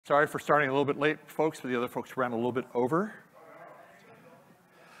Sorry for starting a little bit late, folks, but the other folks ran a little bit over.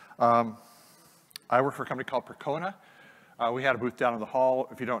 I work for a company called Percona. We had a booth down in the hall.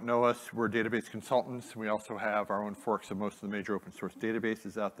 If you don't know us, we're database consultants. We also have our own forks of most of the major open source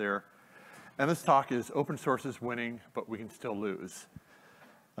databases out there. And this talk is open source is winning, but we can still lose.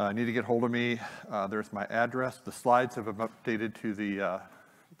 Need to get hold of me. There's my address. The slides have been updated to the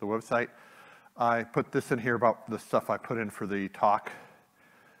website. I put this in here about the stuff I put in for the talk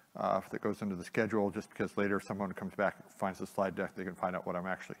that goes into the schedule, just because later if someone comes back and finds the slide deck, they can find out what I'm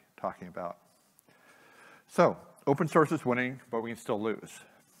actually talking about. So, open source is winning, but we can still lose.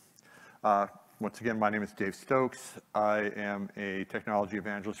 Once again, my name is Dave Stokes. I am a technology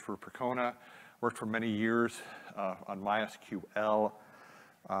evangelist for Percona. Worked for many years on MySQL.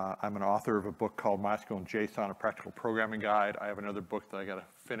 I'm an author of a book called MySQL and JSON, a practical programming guide. I have another book that I got to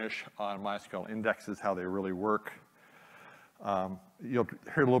finish on MySQL indexes, how they really work. You'll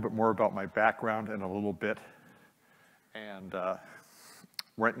hear a little bit more about my background in a little bit. And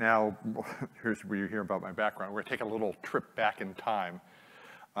right now, here's where you hear about my background. We're going to take a little trip back in time.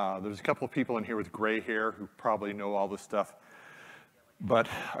 There's a couple of people in here with gray hair who probably know all this stuff. But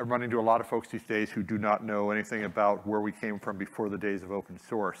I run into a lot of folks these days who do not know anything about where we came from before the days of open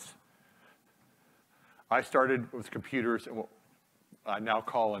source. I started with computers in what I now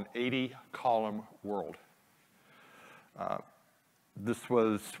call an 80-column world. This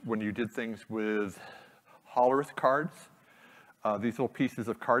was when you did things with Hollerith cards. These little pieces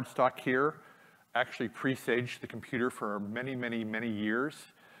of cardstock here actually presaged the computer for many, many, many years.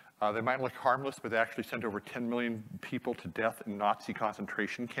 They might look harmless, but they actually sent over 10 million people to death in Nazi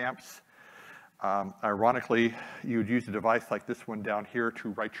concentration camps. Ironically, you would use a device like this one down here to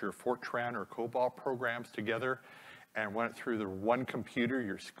write your Fortran or COBOL programs together and run it through the one computer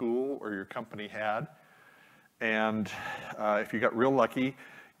your school or your company had. And if you got real lucky,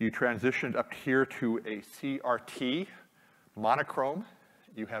 you transitioned up here to a CRT monochrome.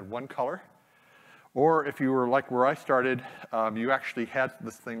 You had one color. Or if you were like where I started, you actually had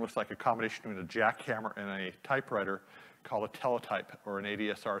this thing looks like a combination between a jackhammer and a typewriter called a teletype or an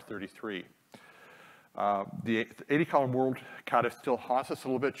ADSR-33. The 80-column world kind of still haunts us a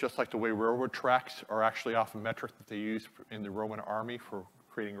little bit, just like the way railroad tracks are actually off a metric that they used in the Roman army for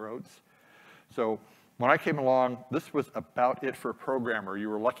creating roads. So when I came along, this was about it for a programmer. You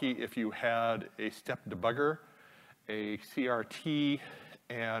were lucky if you had a step debugger, a CRT,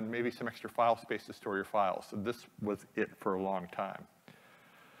 and maybe some extra file space to store your files. So this was it for a long time.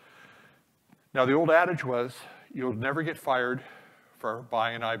 Now, the old adage was, you'll never get fired for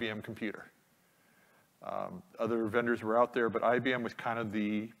buying an IBM computer. Other vendors were out there, but IBM was kind of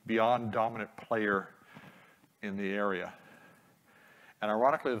the beyond dominant player in the area. And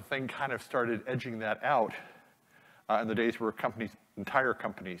ironically, the thing kind of started edging that out in the days where companies, entire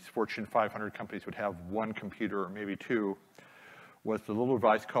companies, Fortune 500 companies would have one computer or maybe two, was the little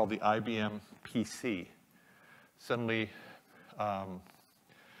device called the IBM PC. Suddenly,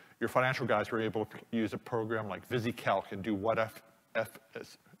 your financial guys were able to use a program like VisiCalc and do what if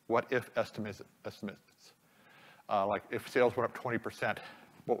estimates. Like if sales went up 20%,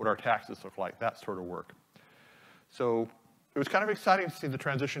 what would our taxes look like? That sort of work. So it was kind of exciting to see the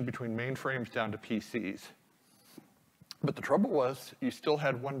transition between mainframes down to PCs. But the trouble was, you still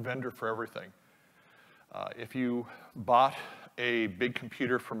had one vendor for everything. If you bought a big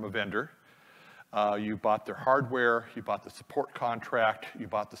computer from a vendor, you bought their hardware, you bought the support contract, you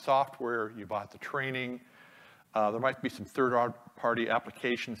bought the software, you bought the training. There might be some third-party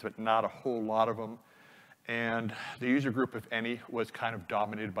applications, but not a whole lot of them. And the user group, if any, was kind of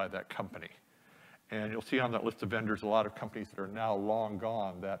dominated by that company. And you'll see on that list of vendors a lot of companies that are now long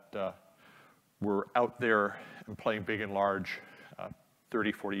gone that were out there and playing big and large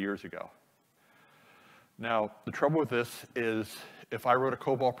 30, 40 years ago. Now, the trouble with this is if I wrote a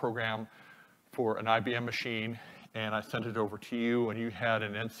COBOL program for an IBM machine and I sent it over to you and you had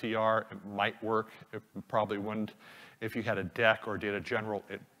an NCR, it might work, it probably wouldn't. If you had a DEC or Data General,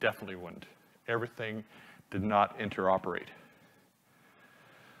 it definitely wouldn't. Everything did not interoperate.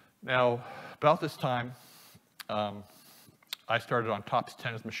 Now, about this time, I started on TOPS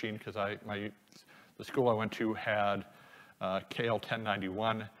 10's machine because the school I went to had KL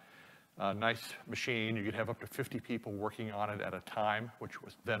 1091. Nice machine. You could have up to 50 people working on it at a time, which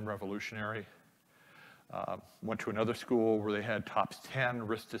was then revolutionary. Went to another school where they had TOPS 10,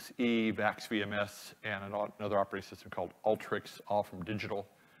 Ristus E, VAX VMS, and another operating system called Ultrix, all from Digital.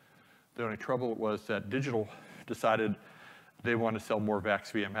 The only trouble was that Digital decided they wanted to sell more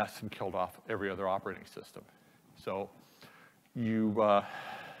VAX VMS and killed off every other operating system. So you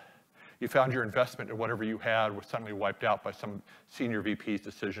you found your investment in whatever you had was suddenly wiped out by some senior VP's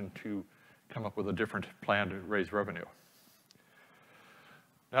decision to come up with a different plan to raise revenue.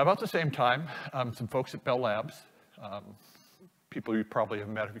 Now, about the same time, some folks at Bell Labs, people you probably have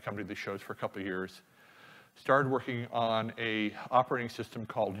met if you come to these shows for a couple of years, started working on a operating system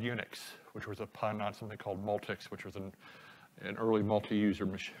called Unix, which was a pun on something called Multics, which was an early multi-user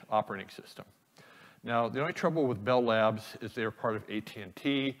operating system. Now, the only trouble with Bell Labs is they were part of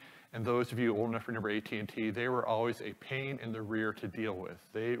AT&T, and those of you old enough to remember AT&T, they were always a pain in the rear to deal with.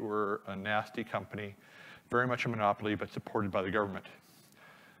 They were a nasty company, very much a monopoly, but supported by the government.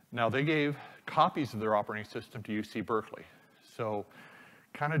 Now, they gave copies of their operating system to UC Berkeley. So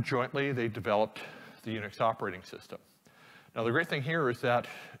kind of jointly, they developed the Unix operating system. Now, the great thing here is that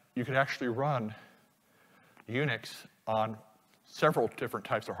you could actually run Unix on several different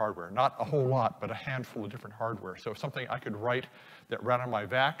types of hardware. Not a whole lot, but a handful of different hardware. So something I could write that ran on my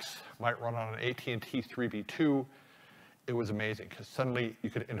VAX might run on an AT&T 3B2. It was amazing, because suddenly you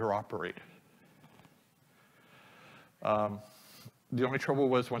could interoperate. The only trouble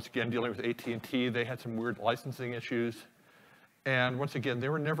was, once again, dealing with AT&T, they had some weird licensing issues. And once again, they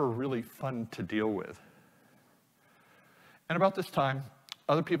were never really fun to deal with. And about this time,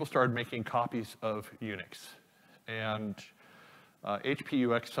 other people started making copies of Unix. And HP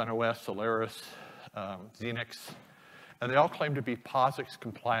UX, SunOS, Solaris, Xenix, and they all claimed to be POSIX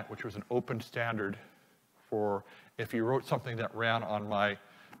compliant, which was an open standard for if you wrote something that ran on my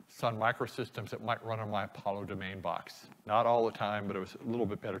Sun microsystems, it might run on my Apollo domain box. Not all the time, but it was a little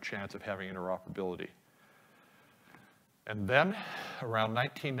bit better chance of having interoperability. And then, around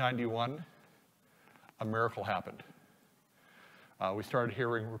 1991, a miracle happened. We started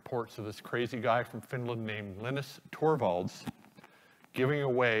hearing reports of this crazy guy from Finland named Linus Torvalds giving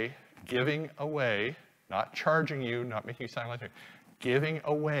away, not charging you, not making you sign like that, giving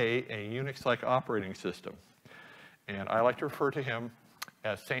away a Unix-like operating system. And I like to refer to him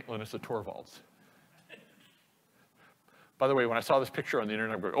as Saint Linus of Torvalds. By the way, when I saw this picture on the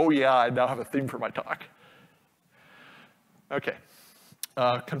internet, I'm going, oh yeah, I now have a theme for my talk. Okay,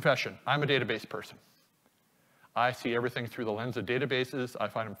 confession, I'm a database person. I see everything through the lens of databases. I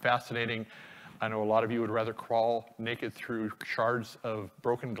find them fascinating. I know a lot of you would rather crawl naked through shards of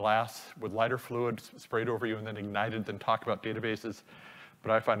broken glass with lighter fluid sprayed over you and then ignited than talk about databases,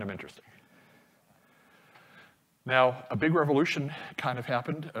 but I find them interesting. Now, a big revolution kind of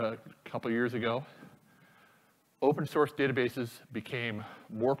happened a couple of years ago. Open source databases became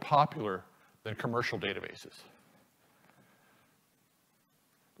more popular than commercial databases.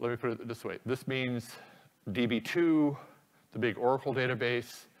 Let me put it this way. This means DB2, the big Oracle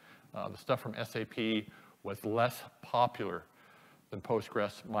database, the stuff from SAP was less popular than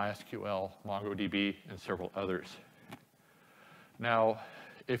Postgres, MySQL, MongoDB, and several others. Now,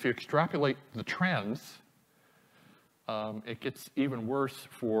 if you extrapolate the trends, it gets even worse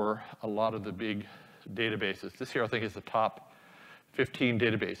for a lot of the big databases. This here, I think, is the top 15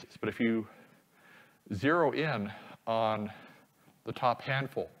 databases. But if you zero in on the top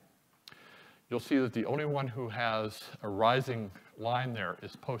handful, you'll see that the only one who has a rising line there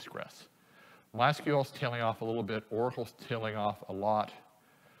is Postgres. MySQL's tailing off a little bit. Oracle's tailing off a lot.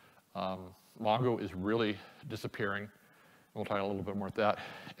 Mongo is really disappearing. We'll talk a little bit more about that.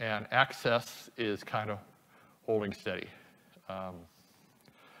 And Access is kind of holding steady.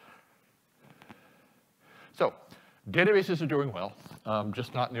 So databases are doing well,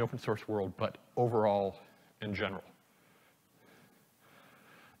 just not in the open source world, but overall in general.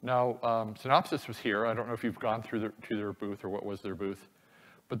 Now, Synopsys was here. I don't know if you've gone through to their booth or what was their booth,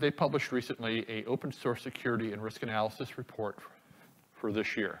 but they published recently an open source security and risk analysis report for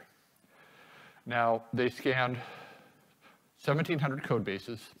this year. Now, they scanned 1,700 code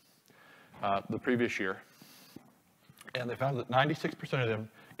bases the previous year, and they found that 96% of them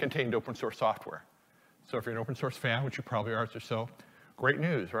contained open source software. So if you're an open source fan, which you probably are or so, great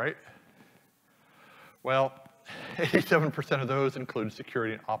news, right? Well, 87% of those included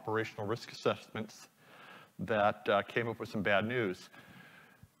security and operational risk assessments that came up with some bad news.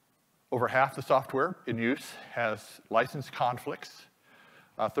 Over half the software in use has license conflicts.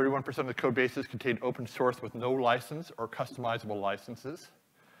 31% of the code bases contained open source with no license or customizable licenses.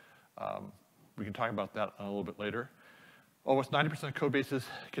 We can talk about that a little bit later. Almost 90% of code bases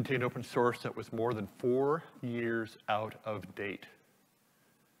contained open source that was more than 4 years out of date.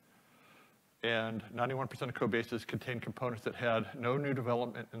 And 91% of code bases contained components that had no new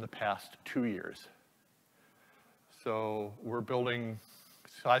development in the past 2 years. So we're building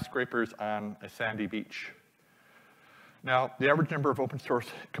skyscrapers on a sandy beach. Now, the average number of open source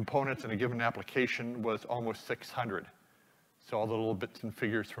components in a given application was almost 600. So all the little bits and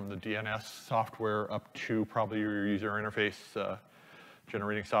figures from the DNS software up to probably your user interface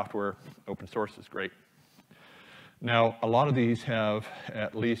generating software, open source is great. Now, a lot of these have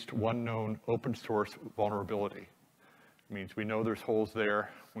at least one known open source vulnerability. It means we know there's holes there,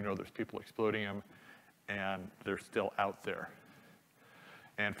 we know there's people exploiting them, and they're still out there.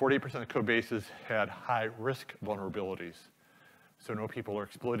 And 48% of the code bases had high risk vulnerabilities. So no people are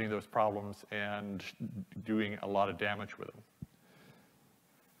exploiting those problems and doing a lot of damage with them.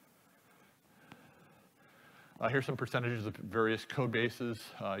 Here's some percentages of various code bases.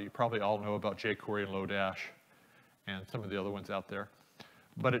 You probably all know about jQuery and Lodash and some of the other ones out there.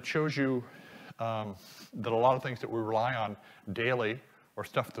 But it shows you that a lot of things that we rely on daily, or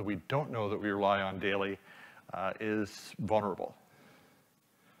stuff that we don't know that we rely on daily, is vulnerable.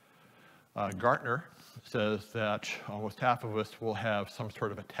 Gartner says that almost half of us will have some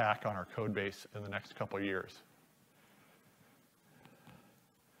sort of attack on our code base in the next couple of years.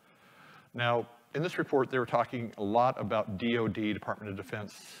 Now, in this report, they were talking a lot about DoD, Department of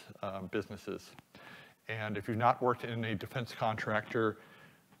Defense businesses. And if you've not worked in a defense contractor,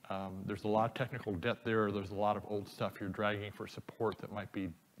 there's a lot of technical debt there. There's a lot of old stuff you're dragging for support that might be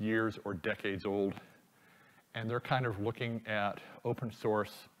years or decades old. And they're kind of looking at open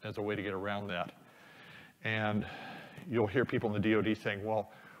source as a way to get around that. And you'll hear people in the DoD saying, well,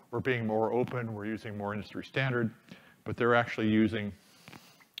 we're being more open, we're using more industry standard, but they're actually using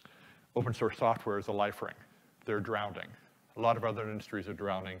open source software as a life ring. They're drowning. A lot of other industries are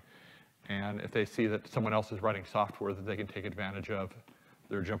drowning. And if they see that someone else is writing software that they can take advantage of,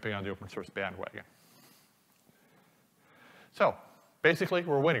 they're jumping on the open source bandwagon. So basically,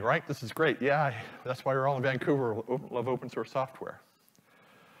 we're winning, right? This is great. Yeah, that's why we're all in Vancouver, love open source software.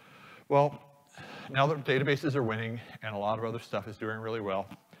 Well, now that databases are winning and a lot of other stuff is doing really well,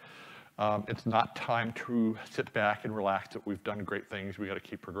 it's not time to sit back and relax that we've done great things. We got to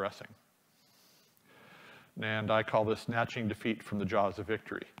keep progressing. And I call this snatching defeat from the jaws of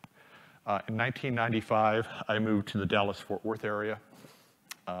victory. In 1995, I moved to the Dallas-Fort Worth area.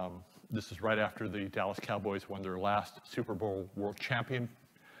 This is right after the Dallas Cowboys won their last Super Bowl world champion.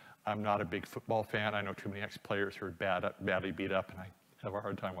 I'm not a big football fan. I know too many ex-players who are badly beat up, and I have a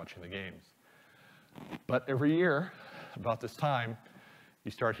hard time watching the games. But every year, about this time,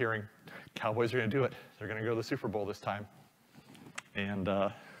 you start hearing, Cowboys are going to do it. They're going to go to the Super Bowl this time. And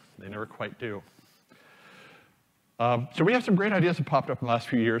they never quite do. So we have some great ideas that popped up in the last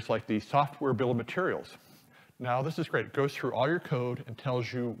few years, like the software bill of materials. Now, this is great. It goes through all your code and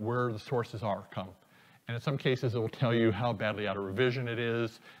tells you where the sources are come. And in some cases, it will tell you how badly out of revision it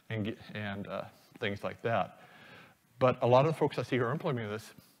is and things like that. But a lot of the folks I see who are implementing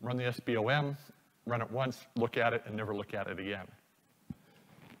this run the SBOM, run it once, look at it, and never look at it again.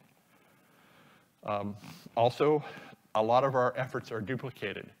 Also, a lot of our efforts are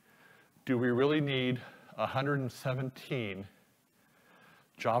duplicated. Do we really need 117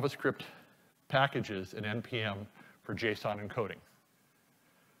 JavaScript packages in NPM for JSON encoding?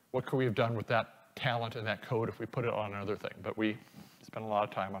 What could we have done with that talent and that code if we put it on another thing? But we spend a lot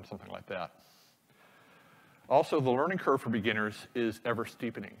of time on something like that. Also, the learning curve for beginners is ever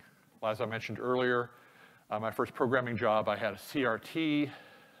steepening. As I mentioned earlier, my first programming job, I had a CRT,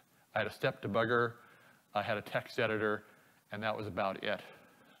 I had a step debugger, I had a text editor, and that was about it.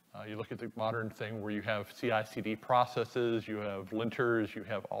 You look at the modern thing where you have CI/CD processes, you have linters, you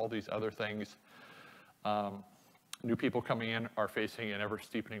have all these other things. New people coming in are facing an ever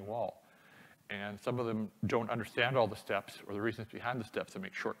steepening wall. And some of them don't understand all the steps or the reasons behind the steps and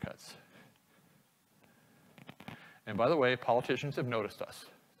make shortcuts. And by the way, politicians have noticed us.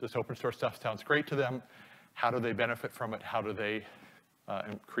 This open source stuff sounds great to them. How do they benefit from it? How do they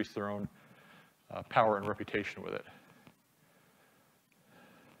increase their own power and reputation with it?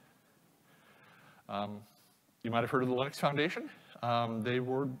 You might have heard of the Linux Foundation. They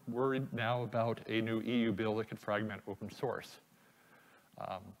were worried now about a new EU bill that could fragment open source.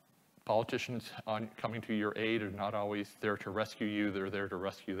 Politicians coming to your aid are not always there to rescue you, they're there to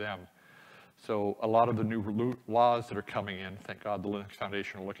rescue them. So a lot of the new laws that are coming in, thank God the Linux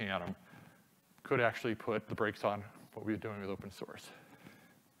Foundation are looking at them, could actually put the brakes on what we're doing with open source.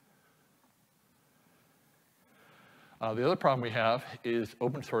 The other problem we have is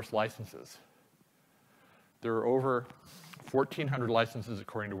open source licenses. There are over 1,400 licenses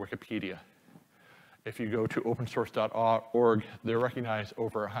according to Wikipedia. If you go to opensource.org, they recognize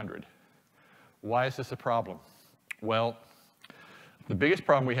over 100. Why is this a problem? Well, the biggest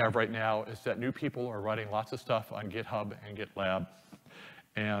problem we have right now is that new people are writing lots of stuff on GitHub and GitLab,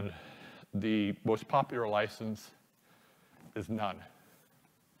 and the most popular license is none.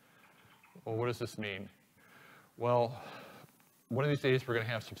 Well, what does this mean? Well, one of these days, we're going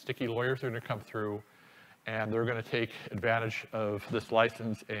to have some sticky lawyers that are going to come through, and they're going to take advantage of this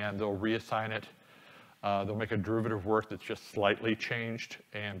license, and they'll reassign it. They'll make a derivative work that's just slightly changed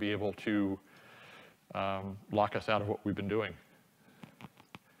and be able to lock us out of what we've been doing.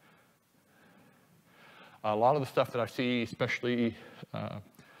 A lot of the stuff that I see, especially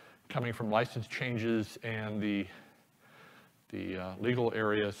coming from license changes and the legal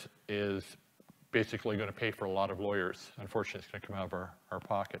areas, is basically going to pay for a lot of lawyers. Unfortunately, it's going to come out of our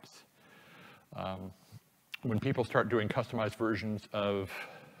pockets. When people start doing customized versions of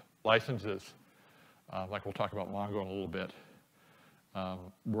licenses, like we'll talk about Mongo in a little bit,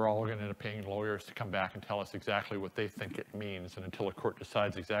 we're all going to end up paying lawyers to come back and tell us exactly what they think it means. And until a court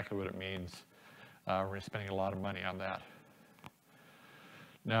decides exactly what it means, we're going to be spending a lot of money on that.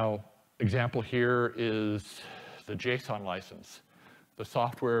 Now, example here is the JSON license. The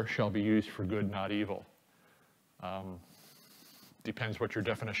software shall be used for good, not evil. Depends what your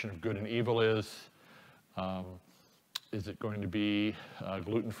definition of good and evil is. Is it going to be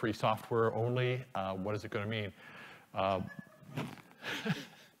gluten-free software only? What is it going to mean?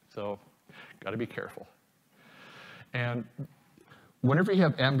 So, got to be careful. And whenever you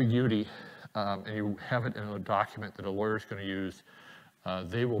have ambiguity and you have it in a document that a lawyer is going to use,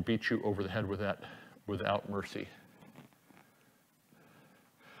 they will beat you over the head with that without mercy.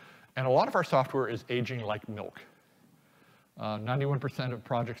 And a lot of our software is aging like milk. 91% of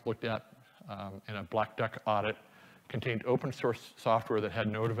projects looked at in a Black Duck audit contained open source software that had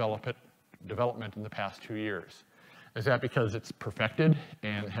no development in the past 2 years. Is that because it's perfected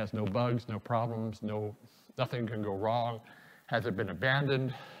and it has no bugs, no problems, nothing can go wrong? Has it been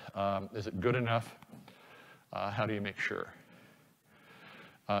abandoned? Is it good enough? How do you make sure?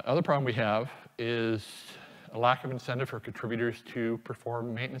 Other problem we have is a lack of incentive for contributors to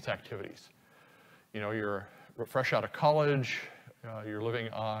perform maintenance activities. You know, you're fresh out of college, you're living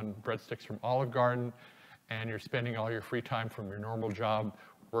on breadsticks from Olive Garden, and you're spending all your free time from your normal job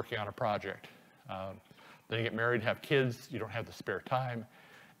working on a project. Then you get married, have kids, you don't have the spare time,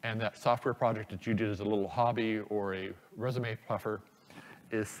 and that software project that you did as a little hobby or a resume puffer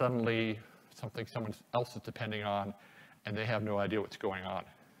is suddenly something someone else is depending on, and they have no idea what's going on.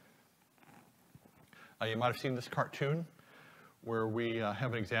 You might have seen this cartoon where we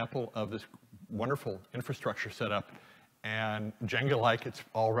have an example of this wonderful infrastructure setup, and Jenga-like, it's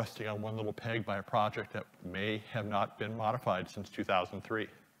all resting on one little peg by a project that may have not been modified since 2003.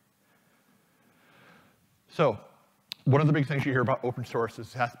 So, one of the big things you hear about open source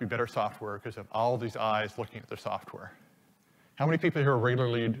is it has to be better software because of all these eyes looking at their software. How many people here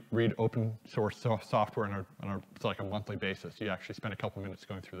regularly read open source software on a monthly basis? You actually spend a couple minutes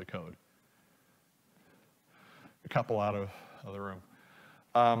going through the code. A couple out of the room.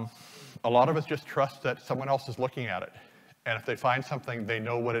 A lot of us just trust that someone else is looking at it. And if they find something, they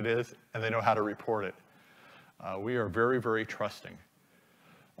know what it is, and they know how to report it. We are very, very trusting.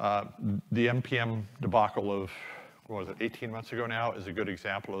 The NPM debacle of, what was it, 18 months ago now, is a good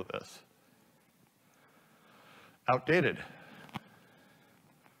example of this. Outdated.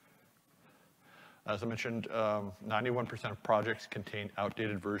 As I mentioned, 91% of projects contain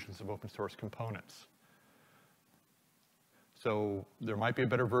outdated versions of open source components. So there might be a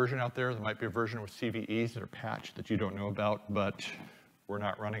better version out there. There might be a version with CVEs that are patched that you don't know about, but we're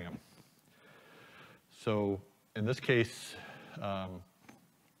not running them. So in this case,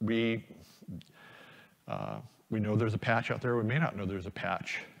 we know there's a patch out there. We may not know there's a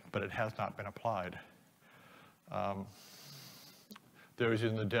patch, but it has not been applied. Those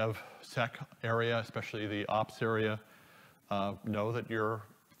in the DevSec area, especially the ops area, know that you're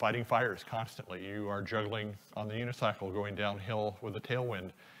fighting fires constantly. You are juggling on the unicycle going downhill with a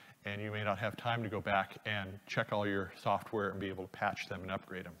tailwind, and you may not have time to go back and check all your software and be able to patch them and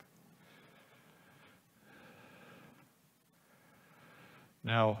upgrade them.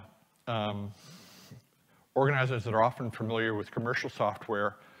 Now, organizers that are often familiar with commercial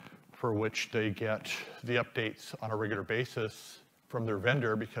software for which they get the updates on a regular basis from their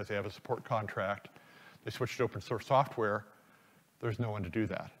vendor because they have a support contract, they switch to open source software, there's no one to do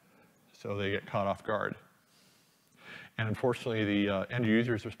that. So they get caught off guard. And unfortunately, the end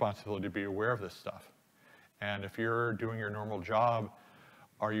user's responsibility to be aware of this stuff. And if you're doing your normal job,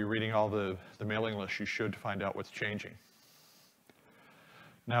 are you reading all the mailing lists you should to find out what's changing?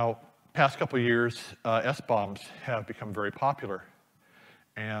 Now, past couple of years, SBOMs have become very popular.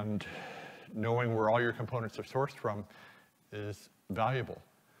 And knowing where all your components are sourced from is valuable.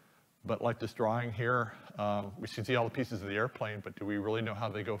 But like this drawing here, we can see all the pieces of the airplane, but do we really know how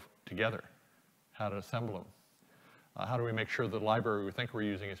they go together? How to assemble them? How do we make sure the library we think we're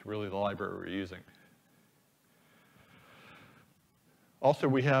using is really the library we're using? Also,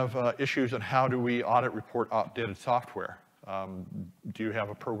 we have issues on how do we audit report outdated software. Do you have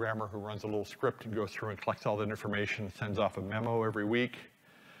a programmer who runs a little script and goes through and collects all that information and sends off a memo every week?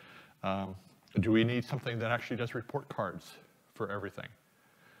 Do we need something that actually does report cards for everything?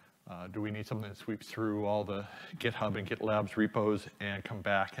 Do we need something that sweeps through all the GitHub and GitLab's repos and come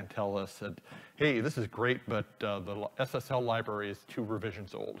back and tell us that, hey, this is great, but the SSL library is 2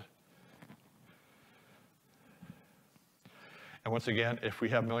 revisions old? And once again, if we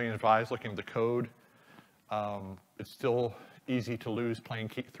have millions of eyes looking at the code, it's still easy to lose playing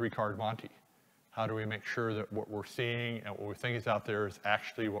 3-card Monte. How do we make sure that what we're seeing and what we think is out there is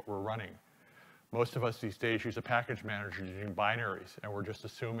actually what we're running? Most of us these days use a package manager using binaries, and we're just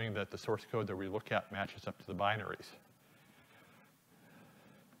assuming that the source code that we look at matches up to the binaries.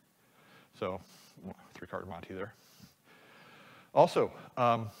 So, 3-card Monte there. Also,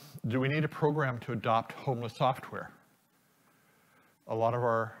 do we need a program to adopt homeless software? A lot of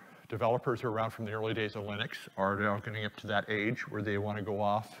our developers who are around from the early days of Linux are now getting up to that age where they want to go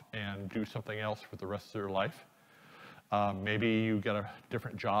off and do something else for the rest of their life. Maybe you get a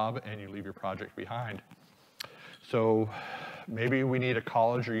different job and you leave your project behind. So maybe we need a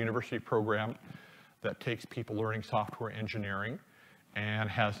college or university program that takes people learning software engineering and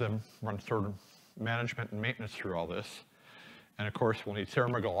has them run sort of management and maintenance through all this. And of course, we'll need Sarah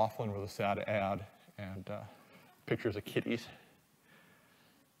McLaughlin with a sad ad and pictures of kitties.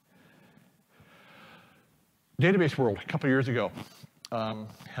 Database world, a couple years ago,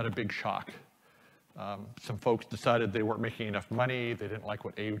 had a big shock. Some folks decided they weren't making enough money, they didn't like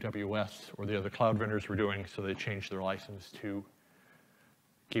what AWS or the other cloud vendors were doing, so they changed their license to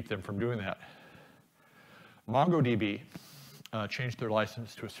keep them from doing that. MongoDB changed their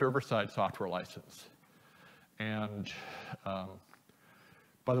license to a server-side software license. And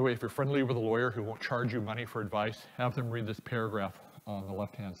by the way, if you're friendly with a lawyer who won't charge you money for advice, have them read this paragraph on the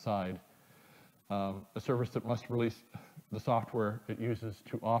left-hand side. A service that must release the software it uses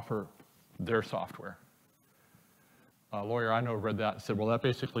to offer their software. A lawyer I know read that and said, well, that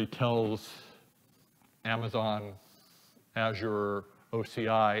basically tells Amazon, Azure,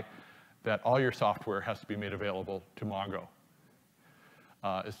 OCI that all your software has to be made available to Mongo.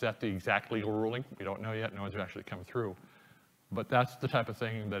 Is that the exact legal ruling? We don't know yet. No one's actually come through. But that's the type of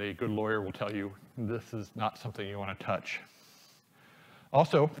thing that a good lawyer will tell you, this is not something you want to touch.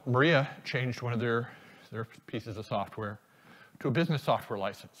 Also, Maria changed one of their pieces of software to a business software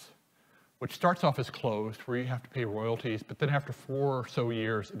license, which starts off as closed, where you have to pay royalties, but then after 4 or so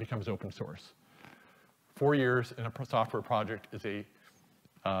years, it becomes open source. 4 years in a software project is a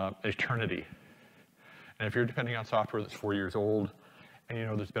eternity. And if you're depending on software that's 4 years old, and you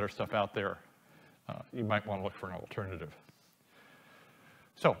know there's better stuff out there, you might want to look for an alternative.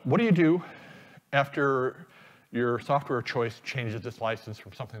 So what do you do after your software of choice changes its license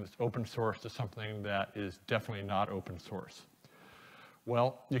from something that's open source to something that is definitely not open source?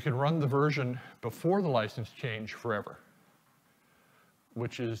 Well, you can run the version before the license change forever,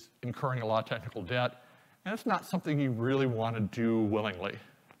 which is incurring a lot of technical debt, and it's not something you really want to do willingly.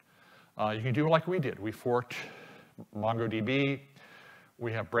 You can do it like we did. We forked MongoDB.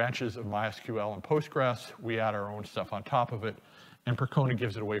 We have branches of MySQL and Postgres. We add our own stuff on top of it, and Percona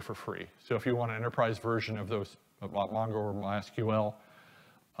gives it away for free. So if you want an enterprise version of those, of Mongo or MySQL,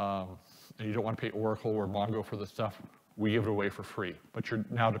 and you don't want to pay Oracle or Mongo for the stuff, we give it away for free. But you're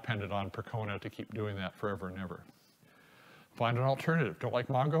now dependent on Percona to keep doing that forever and ever. Find an alternative. Don't like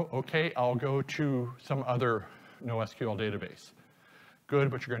Mongo? Okay, I'll go to some other NoSQL database.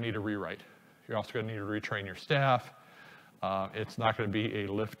 Good, but you're going to need a rewrite. You're also going to need to retrain your staff. It's not going to be a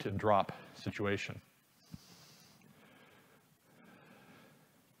lift and drop situation.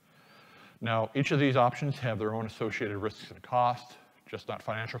 Now, each of these options have their own associated risks and costs, just not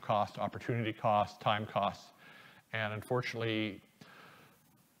financial cost, opportunity cost, time costs. And unfortunately,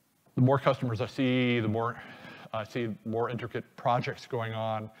 the more customers I see, the more I see more intricate projects going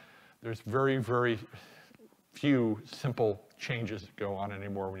on. There's very, very few simple changes that go on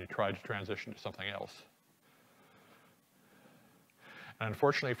anymore when you try to transition to something else. And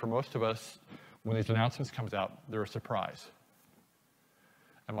unfortunately, for most of us, when these announcements comes out, they're a surprise.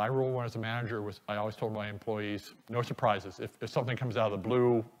 And my rule when as a manager was, I always told my employees, no surprises. If something comes out of the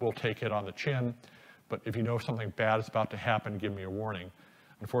blue, we'll take it on the chin. But if you know something bad is about to happen, give me a warning.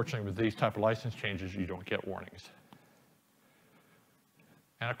 Unfortunately, with these type of license changes, you don't get warnings.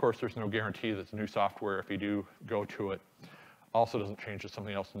 And of course, there's no guarantee that the new software, if you do go to it, also doesn't change to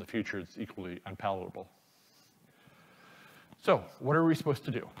something else in the future that's equally unpalatable. So what are we supposed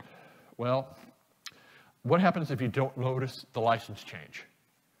to do? Well, what happens if you don't notice the license change?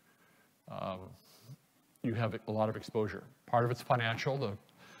 you have a lot of exposure. Part of it's financial.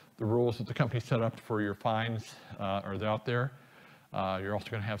 The rules that the company set up for your fines are out there. You're also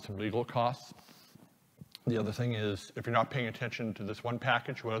going to have some legal costs. The other thing is, if you're not paying attention to this one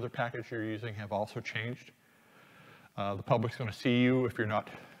package, what other package you're using have also changed. The public's going to see you if you're not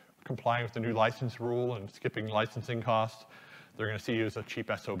complying with the new license rule and skipping licensing costs. They're going to see you as a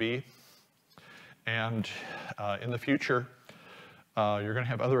cheap SOB. And in the future, you're going to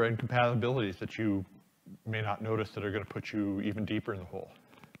have other incompatibilities that you may not notice that are going to put you even deeper in the hole.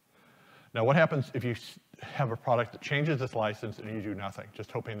 Now, what happens if you have a product that changes its license and you do nothing,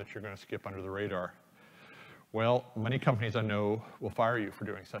 just hoping that you're going to skip under the radar? Well, many companies I know will fire you for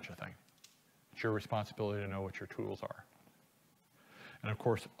doing such a thing. It's your responsibility to know what your tools are. And of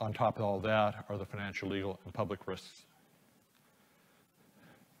course, on top of all that are the financial, legal, and public risks.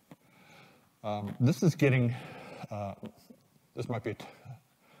 This is getting, this might be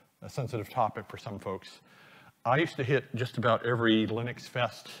a sensitive topic for some folks. I used to hit just about every Linux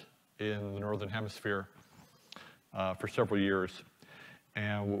fest in the Northern Hemisphere for several years.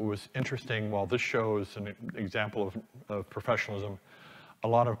 And what was interesting, while this shows an example of professionalism, a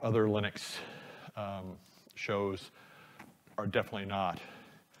lot of other Linux shows are definitely not.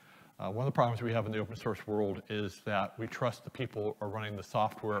 One of the problems we have in the open source world is that we trust the people who are running the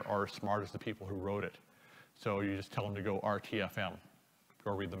software are as smart as the people who wrote it. So you just tell them to go RTFM,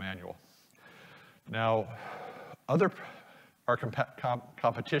 go read the manual. Now, our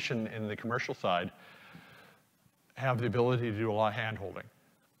competition in the commercial side have the ability to do a lot of hand-holding.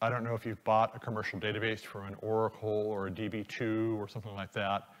 I don't know if you've bought a commercial database from an Oracle or a DB2 or something like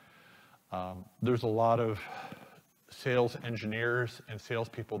that. There's a lot of sales engineers and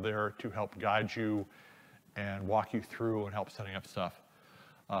salespeople there to help guide you and walk you through and help setting up stuff.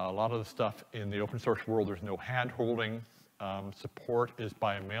 A lot of the stuff in the open source world, there's no hand-holding. Support is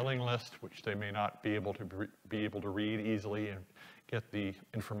by a mailing list, which they may not be able to read easily and get the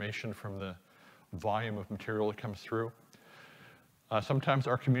information from the volume of material that comes through. Sometimes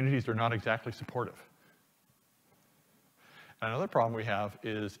our communities are not exactly supportive. Another problem we have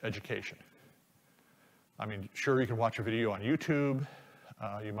is education. I mean, sure, you can watch a video on YouTube.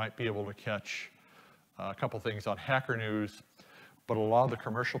 You might be able to catch a couple things on Hacker News, but a lot of the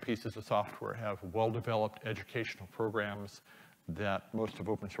commercial pieces of software have well-developed educational programs that most of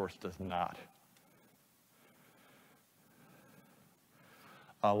open source does not.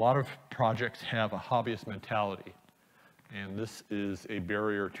 A lot of projects have a hobbyist mentality, and this is a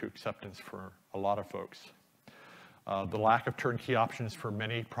barrier to acceptance for a lot of folks. The lack of turnkey options for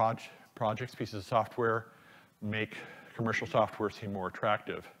many projects, pieces of software, make commercial software seem more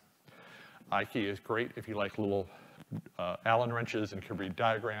attractive. IKEA is great if you like little Allen wrenches and can read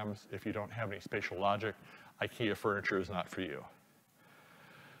diagrams. If you don't have any spatial logic, IKEA furniture is not for you.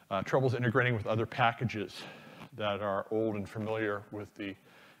 Troubles integrating with other packages that are old and familiar with the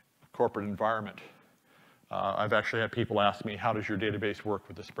corporate environment. I've actually had people ask me, how does your database work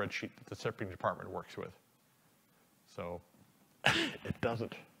with the spreadsheet that the shipping department works with? So it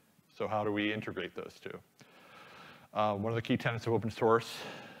doesn't. So how do we integrate those two? One of the key tenets of open source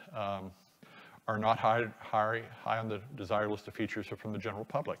are not high on the desire list of features from the general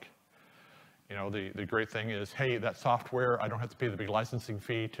public. You know, the great thing is, hey, that software, I don't have to pay the big licensing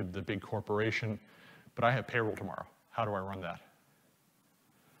fee to the big corporation, but I have payroll tomorrow. How do I run that?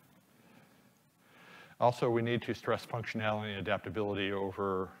 Also, we need to stress functionality and adaptability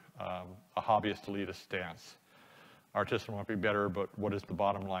over a hobbyist elitist stance. Our system might be better, but what is the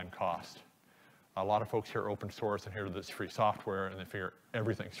bottom line cost? A lot of folks hear open source and hear this free software, and they figure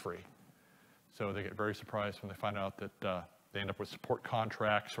everything's free. So they get very surprised when they find out that they end up with support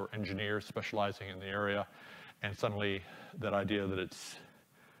contracts or engineers specializing in the area, and suddenly that idea that it's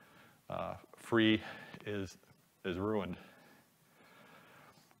free is ruined.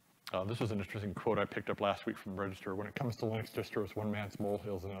 This is an interesting quote I picked up last week from Register. When it comes to Linux distros, one man's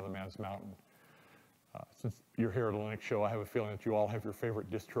molehill is another man's mountain. Since you're here at a Linux show, I have a feeling that you all have your favorite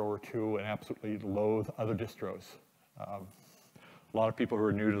distro or two and absolutely loathe other distros. A lot of people who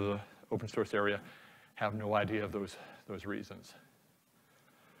are new to the open source area have no idea of those reasons.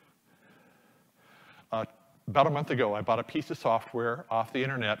 About a month ago, I bought a piece of software off the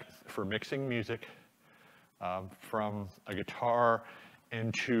internet for mixing music from a guitar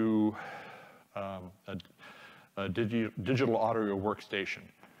into a digital audio workstation.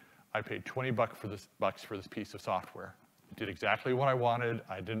 I paid 20 bucks for this piece of software. It did exactly what I wanted.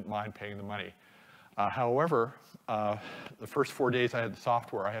 I didn't mind paying the money. However, the first 4 days I had the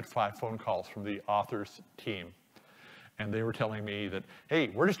software, I had 5 phone calls from the author's team. And they were telling me that, hey,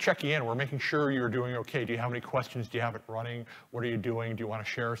 we're just checking in. We're making sure you're doing okay. Do you have any questions? Do you have it running? What are you doing? Do you want to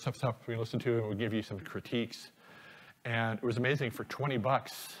share some stuff we listen to? And we'll give you some critiques. And it was amazing. For 20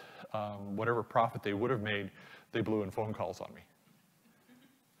 bucks, whatever profit they would have made, they blew in phone calls on me.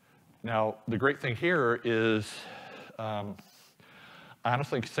 Now, the great thing here is, I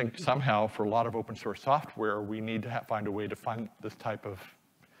honestly think somehow for a lot of open source software, we need to find a way to find this type of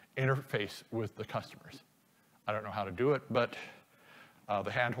interface with the customers. I don't know how to do it, but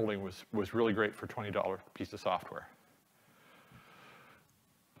the hand-holding was really great for a $20 piece of software.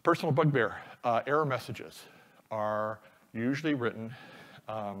 Personal bugbear. Error messages are usually written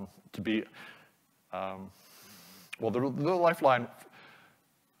to be, well, the lifeline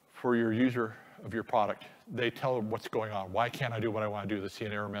for your user of your product. They tell them what's going on. Why can't I do what I want to do? They see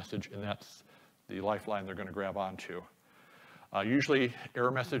an error message, and that's the lifeline they're going to grab onto. Usually,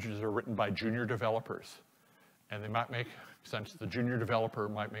 error messages are written by junior developers, and they might make sense to the junior developer,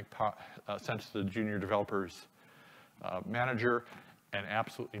 might make sense to the junior developer's manager, and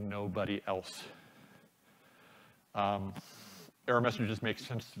absolutely nobody else. Error messages make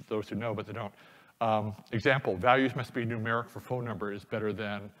sense to those who know, but they don't. Example, values must be numeric for phone number is better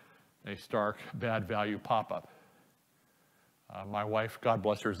than a stark bad value pop-up. My wife, God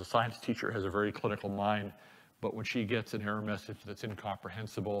bless her, is a science teacher, has a very clinical mind, but when she gets an error message that's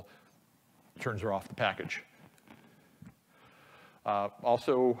incomprehensible, turns her off the package.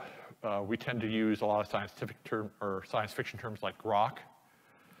 Also, we tend to use a lot of science fiction terms like grok.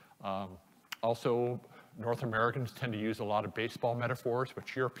 Also, North Americans tend to use a lot of baseball metaphors,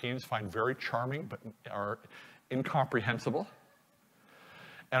 which Europeans find very charming, but are incomprehensible.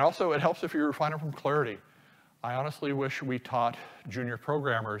 And also, it helps if you refine it from clarity. I honestly wish we taught junior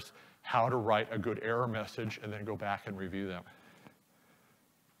programmers how to write a good error message and then go back and review them.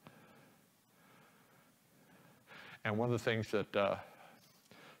 And one of the things that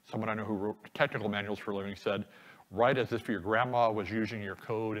someone I know who wrote technical manuals for a living said, write as if your grandma was using your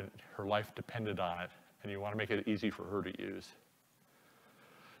code and her life depended on it, and you want to make it easy for her to use.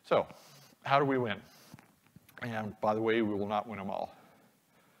 So, how do we win? And by the way, we will not win them all,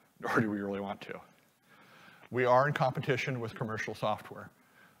 nor do we really want to. We are in competition with commercial software.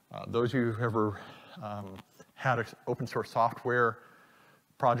 Those of you who've ever had an open source software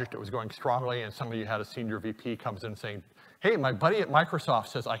project that was going strongly and somebody had a senior VP comes in saying, hey, my buddy at Microsoft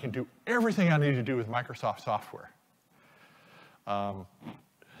says I can do everything I need to do with Microsoft software.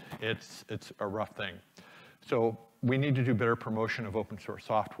 It's a rough thing. So we need to do better promotion of open source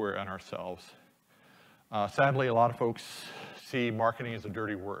software and ourselves. Sadly, a lot of folks see marketing as a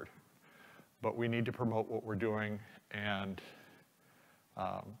dirty word, but we need to promote what we're doing and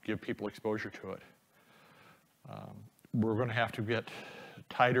give people exposure to it. We're going to have to get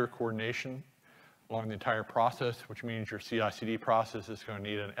tighter coordination along the entire process, which means your CI/CD process is going to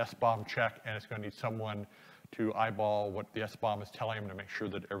need an SBOM check, and it's going to need someone to eyeball what the SBOM is telling them to make sure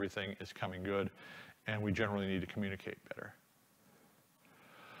that everything is coming good, and we generally need to communicate better.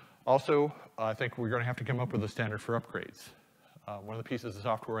 Also, I think we're going to have to come up with a standard for upgrades. One of the pieces of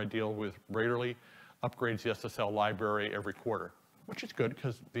software I deal with regularly upgrades the SSL library every quarter, which is good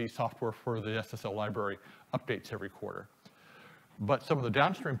because the software for the SSL library updates every quarter. But some of the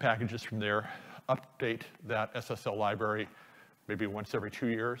downstream packages from there update that SSL library maybe once every 2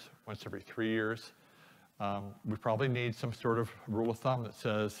 years, once every 3 years. We probably need some sort of rule of thumb that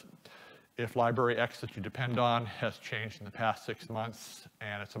says if library X that you depend on has changed in the past 6 months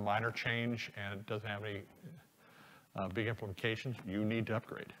and it's a minor change and it doesn't have any big implications, you need to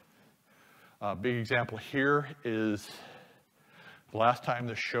upgrade. A big example here is the last time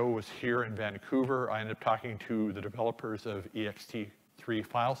the show was here in Vancouver, I ended up talking to the developers of ext3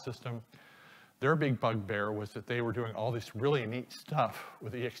 file system. Their big bugbear was that they were doing all this really neat stuff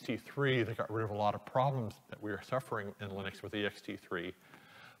with ext3 that got rid of a lot of problems that we were suffering in Linux with ext3.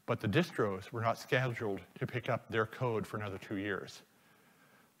 But the distros were not scheduled to pick up their code for another 2 years.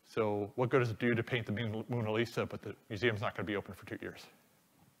 So what good does it do to paint the Mona Lisa, but the museum's not going to be open for 2 years?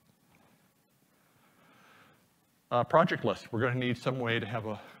 Project list. We're going to need some way to have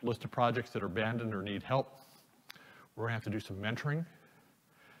a list of projects that are abandoned or need help. We're going to have to do some mentoring.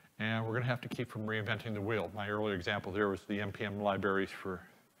 And we're going to have to keep from reinventing the wheel. My earlier example there was the NPM libraries for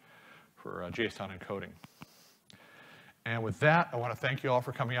JSON encoding. And with that, I want to thank you all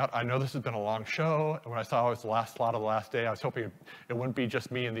for coming out. I know this has been a long show. When I saw it was the last slot of the last day, I was hoping it wouldn't be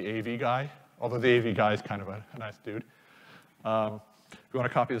just me and the AV guy, although the AV guy is kind of a nice dude. If you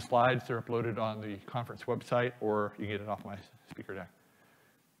want a copy of the slides, they're uploaded on the conference website, or you can get it off my speaker deck.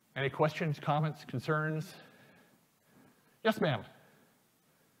 Any questions, comments, concerns? Yes, ma'am.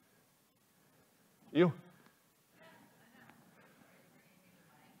 You?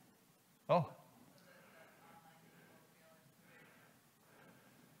 Oh.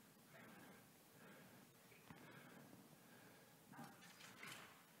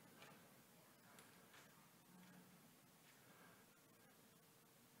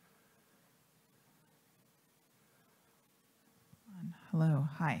 Hello,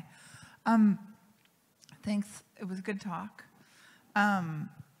 hi. Thanks, it was a good talk. I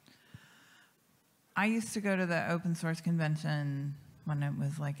used to go to the open source convention when it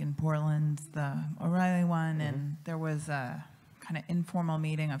was like in Portland, the O'Reilly one, and there was a kind of informal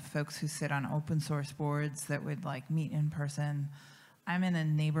meeting of folks who sit on open source boards that would like meet in person. I'm in the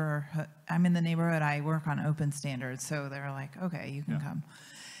neighborhood, I work on open standards, so they're like, okay, you can come.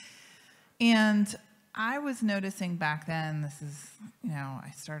 And I was noticing back then, this is,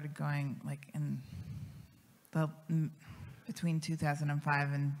 I started going like in the between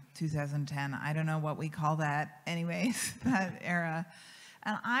 2005 and 2010. I don't know what we call that anyways, that era.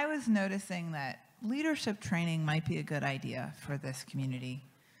 And I was noticing that leadership training might be a good idea for this community.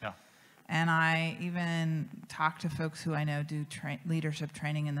 Yeah. And I even talked to folks who I know do leadership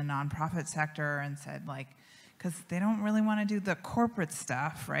training in the nonprofit sector and said, like, because they don't really want to do the corporate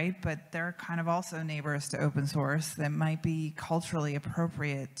stuff, right? But they're kind of also neighbors to open source that might be culturally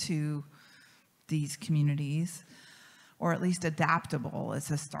appropriate to these communities, or at least adaptable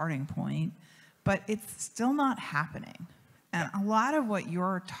as a starting point. But it's still not happening. And a lot of what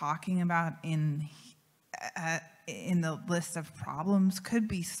you're talking about in the list of problems could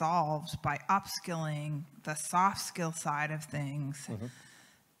be solved by upskilling the soft skill side of things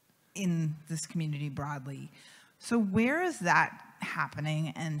in this community broadly. So where is that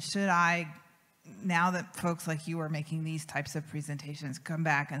happening? And should I, now that folks like you are making these types of presentations, come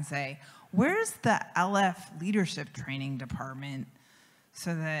back and say, where's the LF leadership training department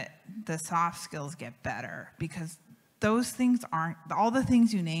so that the soft skills get better? Because those things aren't, all the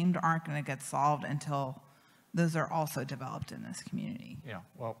things you named aren't going to get solved until those are also developed in this community. Yeah,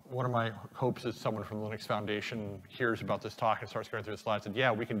 well, one of my hopes is someone from the Linux Foundation hears about this talk and starts going through the slides and,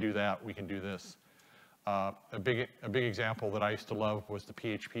 yeah, we can do that, we can do this. A big example that I used to love was the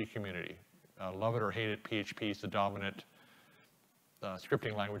PHP community. Love it or hate it, PHP is the dominant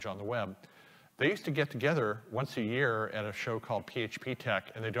scripting language on the web. They used to get together once a year at a show called PHP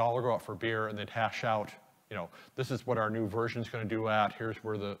Tech, and they'd all go out for beer and they'd hash out, this is what our new version is going to do at, here's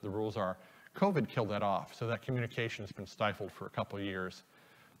where the rules are. COVID killed that off, so that communication has been stifled for a couple of years.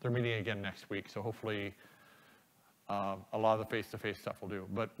 They're meeting again next week, so hopefully a lot of the face-to-face stuff will do.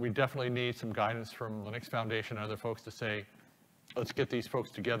 But we definitely need some guidance from Linux Foundation and other folks to say, let's get these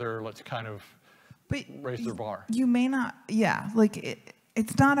folks together, let's kind of raise their bar. You may not,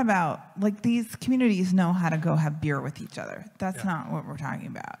 it's not about, like, these communities know how to go have beer with each other. That's not what we're talking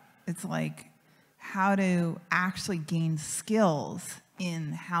about. It's like how to actually gain skills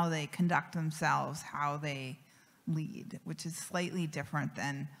in how they conduct themselves, how they lead, which is slightly different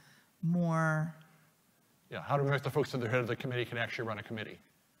than more. Yeah, how do we make the folks at the head of the committee can actually run a committee?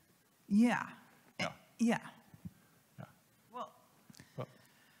 Yeah. Yeah. Yeah. Yeah. Well,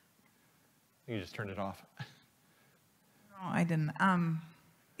 you just turned it off. No, I didn't.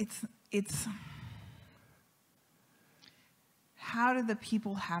 It's how do the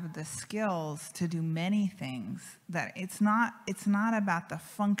people have the skills to do many things that it's not about the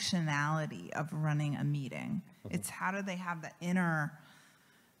functionality of running a meeting. It's how do they have the inner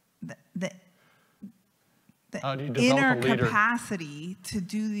inner capacity to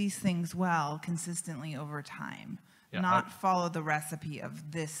do these things well consistently over time, not follow the recipe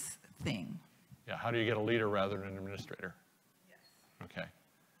of this thing. Yeah, how do you get a leader rather than an administrator? Yes. Okay.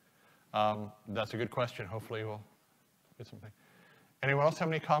 That's a good question. Hopefully we'll get something. Anyone else have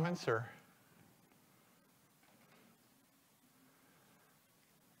any comments or?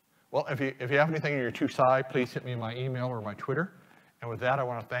 Well, if you have anything in your two-side, please hit me in my email or my Twitter. And with that, I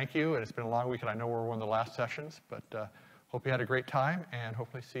want to thank you. And it's been a long week, and I know we're one of the last sessions, but hope you had a great time, and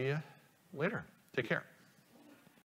hopefully see you later. Take care.